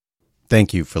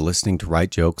Thank you for listening to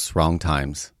Right Jokes, Wrong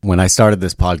Times. When I started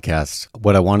this podcast,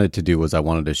 what I wanted to do was I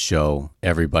wanted to show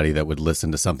everybody that would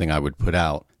listen to something I would put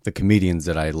out, the comedians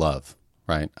that I love,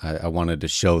 right? I wanted to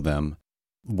show them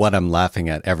what I'm laughing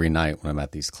at every night when I'm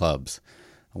at these clubs.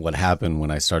 What happened when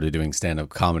I started doing stand-up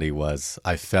comedy was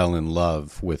I fell in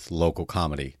love with local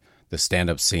comedy. The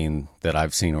stand-up scene that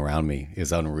I've seen around me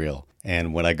is unreal.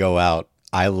 And when I go out,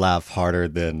 I laugh harder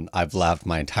than I've laughed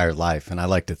my entire life. And I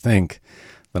like to think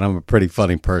that I'm a pretty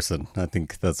funny person. I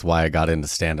think that's why I got into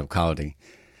stand-up comedy.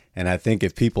 And I think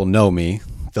if people know me,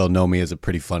 they'll know me as a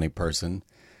pretty funny person.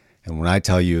 And when I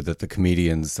tell you that the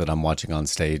comedians that I'm watching on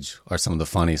stage are some of the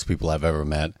funniest people I've ever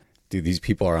met, dude, these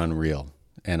people are unreal.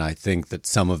 And I think that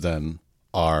some of them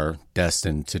are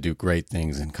destined to do great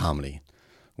things in comedy,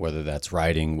 whether that's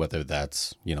writing, whether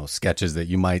that's, sketches that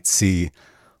you might see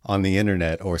on the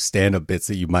internet or stand-up bits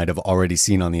that you might have already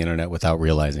seen on the internet without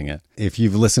realizing it. If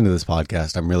you've listened to this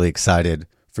podcast, I'm really excited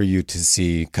for you to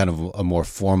see kind of a more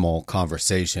formal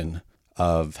conversation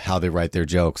of how they write their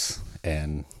jokes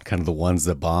and kind of the ones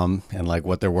that bomb and like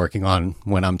what they're working on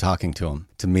when I'm talking to them.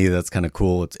 To me, that's kind of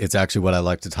cool. It's actually what I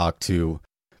like to talk to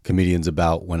comedians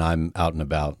about when I'm out and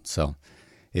about. So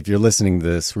if you're listening to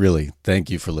this, really,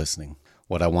 thank you for listening.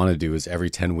 What I want to do is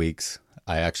every 10 weeks,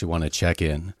 I actually want to check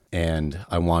in and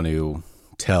I want to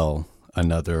tell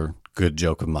another good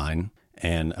joke of mine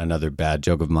and another bad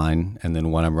joke of mine and then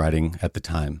one I'm writing at the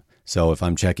time. So if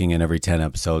I'm checking in every 10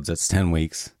 episodes, that's 10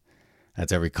 weeks.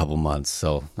 That's every couple months.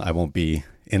 So I won't be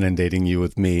inundating you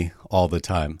with me all the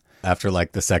time. After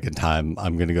like the second time,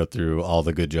 I'm going to go through all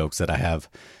the good jokes that I have.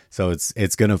 So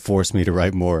it's going to force me to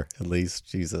write more, at least.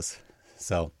 Jesus.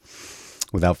 So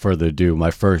without further ado,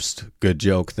 my first good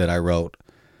joke that I wrote,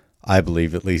 I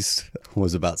believe at least,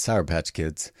 was about Sour Patch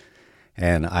Kids.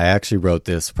 And I actually wrote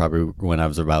this probably when I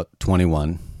was about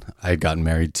 21. I had gotten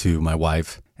married to my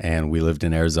wife and we lived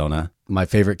in Arizona. My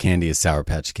favorite candy is Sour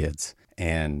Patch Kids.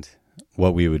 And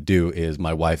what we would do is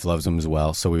my wife loves them as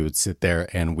well. So we would sit there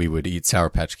and we would eat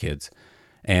Sour Patch Kids.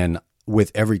 And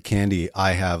with every candy,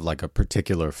 I have like a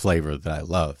particular flavor that I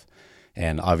love.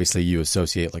 And obviously you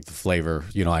associate like the flavor,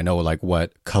 I know like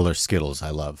what color Skittles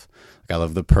I love. Like I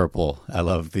love the purple. I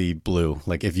love the blue.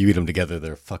 Like if you eat them together,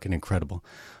 they're fucking incredible.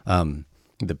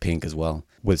 The pink as well.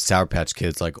 With Sour Patch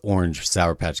Kids, like orange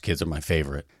Sour Patch Kids are my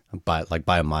favorite by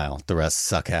a mile. The rest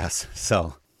suck ass.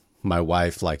 So my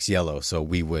wife likes yellow. So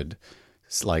we would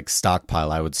I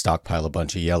would stockpile a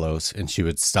bunch of yellows and she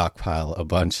would stockpile a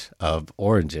bunch of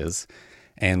oranges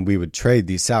and we would trade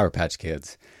these Sour Patch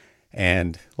Kids.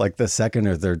 And like the second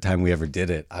or third time we ever did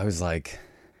it, I was like,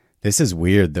 this is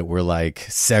weird that we're like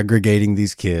segregating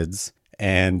these kids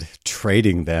and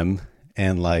trading them.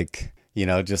 And like,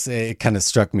 just it kind of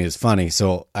struck me as funny.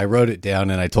 So I wrote it down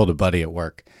and I told a buddy at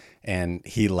work and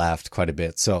he laughed quite a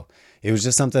bit. So it was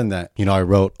just something that, I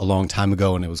wrote a long time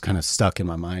ago and it was kind of stuck in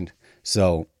my mind.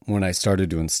 So when I started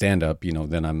doing stand up,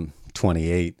 then I'm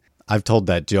 28. I've told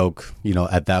that joke,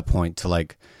 at that point to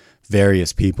like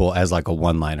various people as like a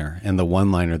one-liner. And the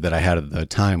one-liner that I had at the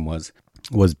time was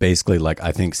basically like,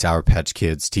 I think Sour Patch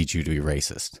Kids teach you to be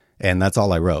racist. And that's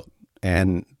all I wrote.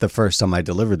 And the first time I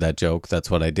delivered that joke, that's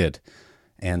what I did.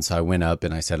 And so I went up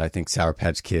and I said, I think Sour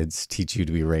Patch Kids teach you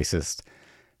to be racist.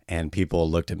 And people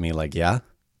looked at me like, yeah.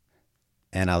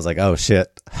 And I was like, oh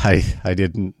shit, I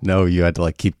didn't know you had to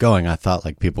like keep going. I thought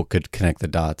like people could connect the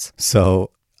dots.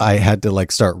 So I had to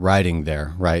like start writing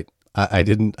there, right? I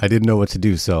didn't know what to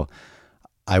do. So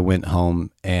I went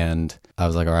home and I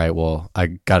was like, all right, well, I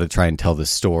got to try and tell this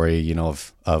story,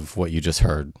 of what you just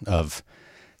heard, of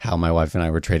how my wife and I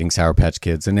were trading Sour Patch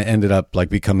Kids. And it ended up like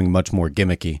becoming much more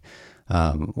gimmicky.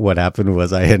 What happened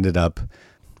was I ended up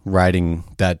writing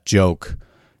that joke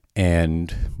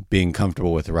and being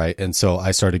comfortable with it, right? And so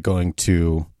I started going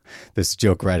to this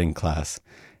joke writing class.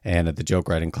 And at the joke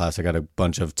writing class, I got a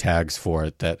bunch of tags for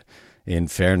it that, in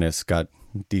fairness, got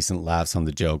decent laughs on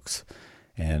the jokes.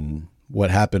 And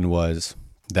what happened was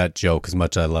that joke, as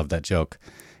much as I love that joke,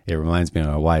 it reminds me of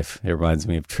my wife. It reminds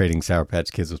me of trading Sour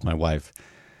Patch Kids with my wife,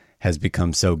 has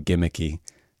become so gimmicky.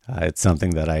 It's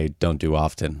something that I don't do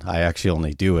often. I actually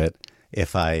only do it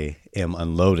if I am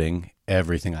unloading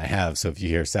everything I have. So if you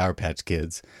hear Sour Patch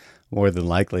Kids, more than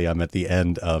likely I'm at the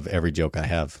end of every joke I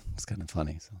have. It's kind of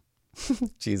funny. So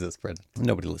Jesus, Brendan.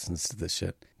 Nobody listens to this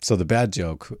shit. So the bad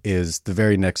joke is the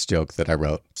very next joke that I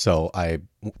wrote. So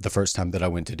the first time that I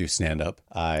went to do stand-up,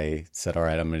 I said, all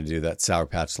right, I'm going to do that Sour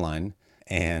Patch line.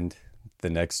 And the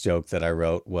next joke that I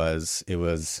wrote was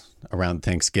around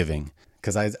Thanksgiving.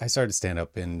 Because I started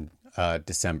stand-up in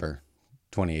December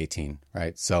 2018,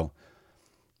 right? So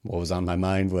what was on my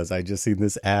mind was I just seen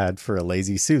this ad for a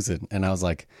Lazy Susan. And I was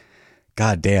like,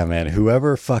 God damn, man.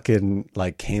 Whoever fucking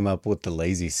like came up with the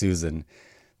Lazy Susan,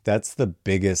 that's the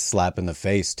biggest slap in the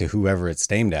face to whoever it's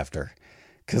named after.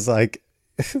 Cause like,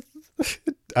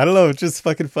 I don't know, it's just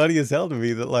fucking funny as hell to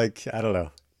me that like, I don't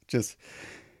know, just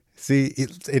see,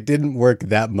 it didn't work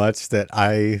that much that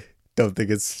I don't think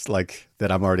it's like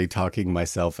that I'm already talking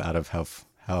myself out of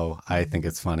how I think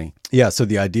it's funny. Yeah. So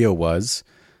the idea was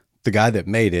the guy that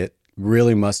made it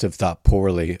really must have thought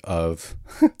poorly of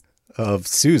of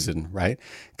Susan, right?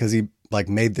 Because he like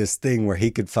made this thing where he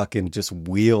could fucking just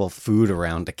wheel food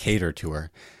around to cater to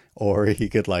her, or he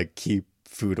could like keep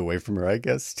food away from her, I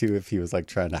guess, too, if he was like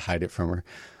trying to hide it from her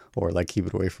or like keep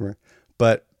it away from her.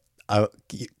 But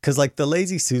because like the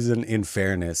Lazy Susan, in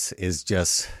fairness, is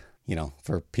just, you know,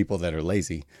 for people that are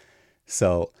lazy.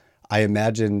 So I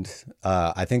imagined,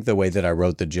 I think the way that I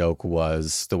wrote the joke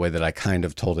was the way that I kind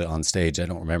of told it on stage. I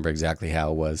don't remember exactly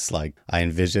how it was. Like I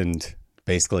envisioned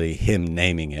basically him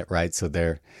naming it, right? So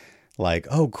they're like,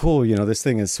 oh, cool, you know, this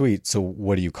thing is sweet. So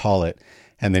what do you call it?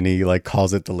 And then he like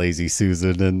calls it the Lazy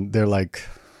Susan. And they're like,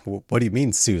 what do you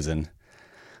mean, Susan?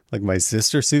 Like my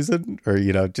sister Susan? Or,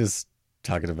 you know, just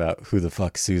talking about who the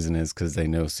fuck Susan is because they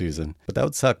know Susan. But that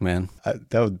would suck, man.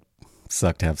 That would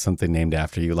suck to have something named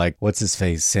after you. Like, what's his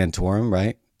face? Santorum,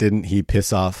 right? Didn't he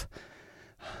piss off?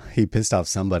 He pissed off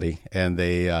somebody, and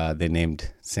they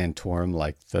named Santorum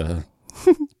like the.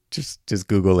 just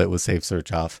Google it with safe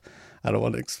search off. I don't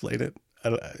want to explain it.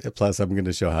 Plus, I'm going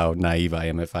to show how naive I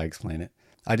am if I explain it.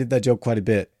 I did that joke quite a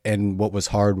bit, and what was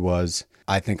hard was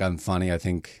I think I'm funny. I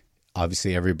think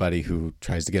obviously everybody who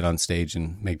tries to get on stage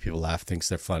and make people laugh thinks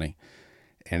they're funny,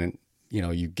 and you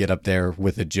know, you get up there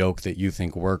with a joke that you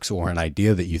think works or an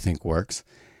idea that you think works,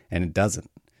 and it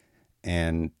doesn't.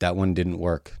 And that one didn't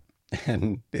work.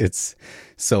 And it's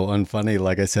so unfunny,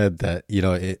 like I said, that, you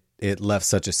know, it left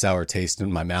such a sour taste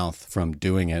in my mouth from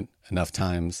doing it enough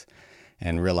times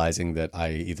and realizing that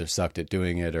I either sucked at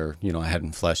doing it or, you know, I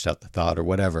hadn't fleshed out the thought or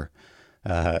whatever,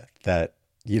 that,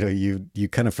 you know, you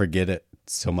kind of forget it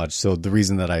so much. So the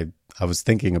reason that I was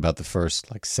thinking about the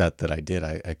first like set that I did,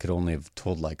 I could only have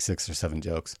told like 6 or 7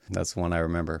 jokes. That's the one I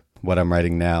remember. What I'm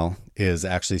writing now is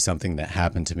actually something that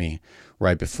happened to me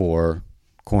right before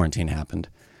quarantine happened.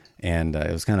 And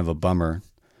it was kind of a bummer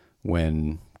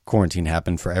when quarantine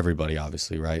happened for everybody,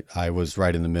 obviously, right? I was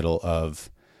right in the middle of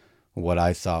what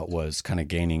I thought was kind of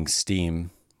gaining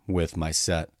steam with my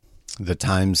set. The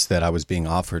times that I was being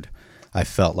offered, I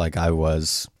felt like I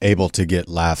was able to get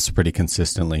laughs pretty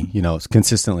consistently, you know,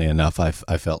 consistently enough. I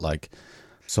felt like,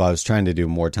 so I was trying to do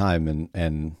more time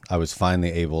and I was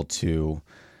finally able to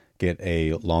get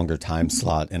a longer time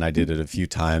slot, and I did it a few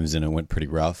times and it went pretty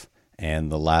rough.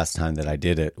 And the last time that I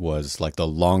did it was like the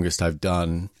longest I've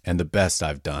done and the best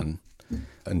I've done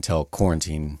until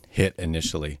quarantine hit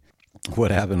initially.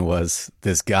 What happened was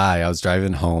this guy, I was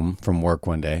driving home from work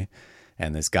one day,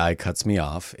 and this guy cuts me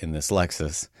off in this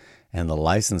Lexus, and the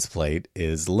license plate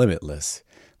is Limitless,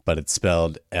 but it's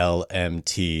spelled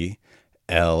LMTLSS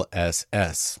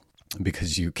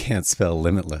because you can't spell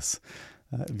limitless.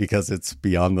 Because it's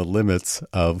beyond the limits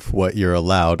of what you're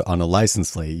allowed on a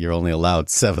license plate. You're only allowed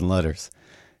 7 letters.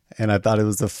 And I thought it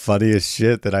was the funniest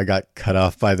shit that I got cut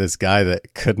off by this guy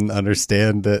that couldn't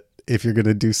understand that if you're going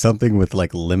to do something with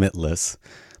like limitless,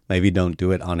 maybe don't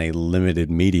do it on a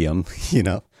limited medium, you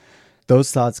know.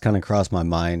 Those thoughts kind of cross my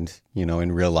mind, you know,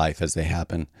 in real life as they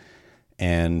happen.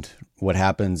 And what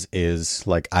happens is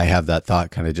like I have that thought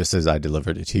kind of just as I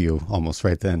delivered it to you almost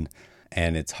right then.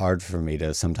 And it's hard for me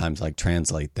to sometimes like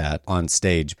translate that on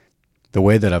stage. The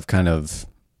way that I've kind of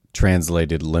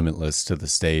translated limitless to the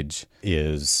stage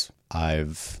is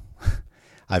I've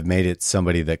made it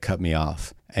somebody that cut me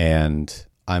off. And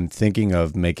I'm thinking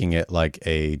of making it like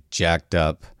a jacked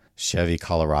up Chevy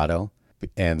Colorado.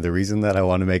 And the reason that I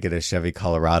want to make it a Chevy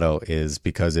Colorado is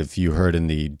because if you heard in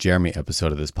the Jeremy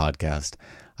episode of this podcast,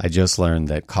 I just learned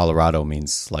that Colorado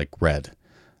means like red.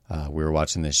 We were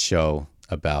watching this show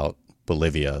about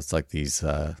Bolivia. It's like these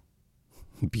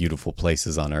beautiful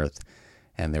places on earth.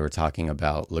 And they were talking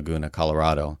about Laguna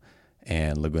Colorado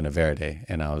and Laguna Verde.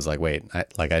 And I was like, wait,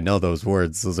 I know those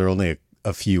words. Those are only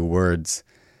a few words.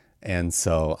 And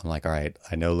so I'm like, all right,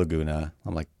 I know Laguna.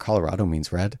 I'm like, Colorado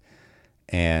means red.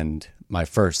 And my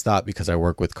first thought, because I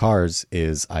work with cars,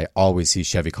 is I always see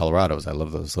Chevy Colorados. I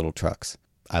love those little trucks.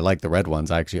 I like the red ones.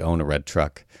 I actually own a red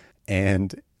truck.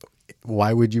 And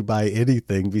why would you buy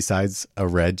anything besides a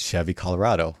red Chevy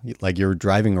Colorado? Like you're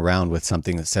driving around with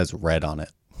something that says red on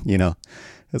it, you know?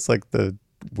 It's like the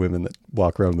women that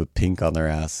walk around with pink on their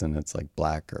ass and it's like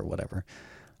black or whatever.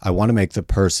 I want to make the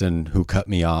person who cut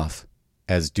me off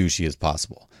as douchey as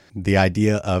possible. The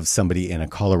idea of somebody in a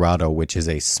Colorado, which is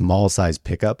a small size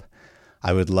pickup,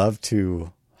 I would love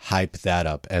to hype that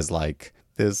up as like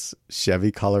this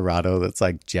Chevy Colorado that's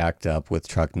like jacked up with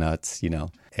truck nuts,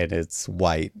 and it's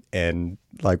white. And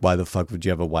like, why the fuck would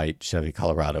you have a white Chevy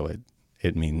Colorado?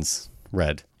 It means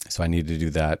red. So I need to do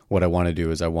that. What I want to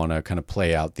do is I want to kind of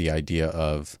play out the idea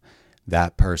of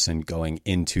that person going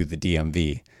into the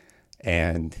DMV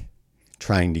and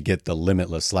trying to get the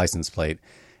limitless license plate.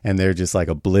 And they're just like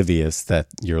oblivious that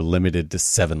you're limited to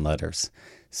 7 letters.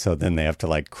 So then they have to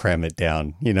like cram it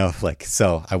down, like,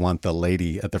 so I want the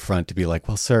lady at the front to be like,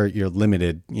 well, sir, you're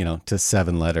limited, to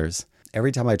 7 letters.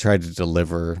 Every time I try to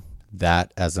deliver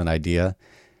that as an idea,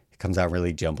 it comes out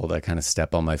really jumbled. I kind of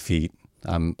step on my feet.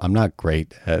 I'm not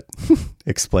great at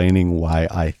explaining why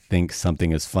I think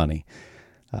something is funny.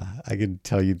 I can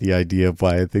tell you the idea of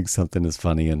why I think something is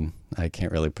funny, and I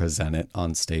can't really present it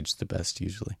on stage the best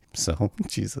usually. So,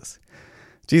 Jesus,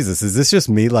 is this just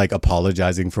me like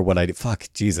apologizing for what I did? Fuck,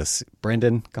 Jesus.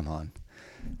 Brendan, come on.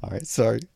 All right, sorry.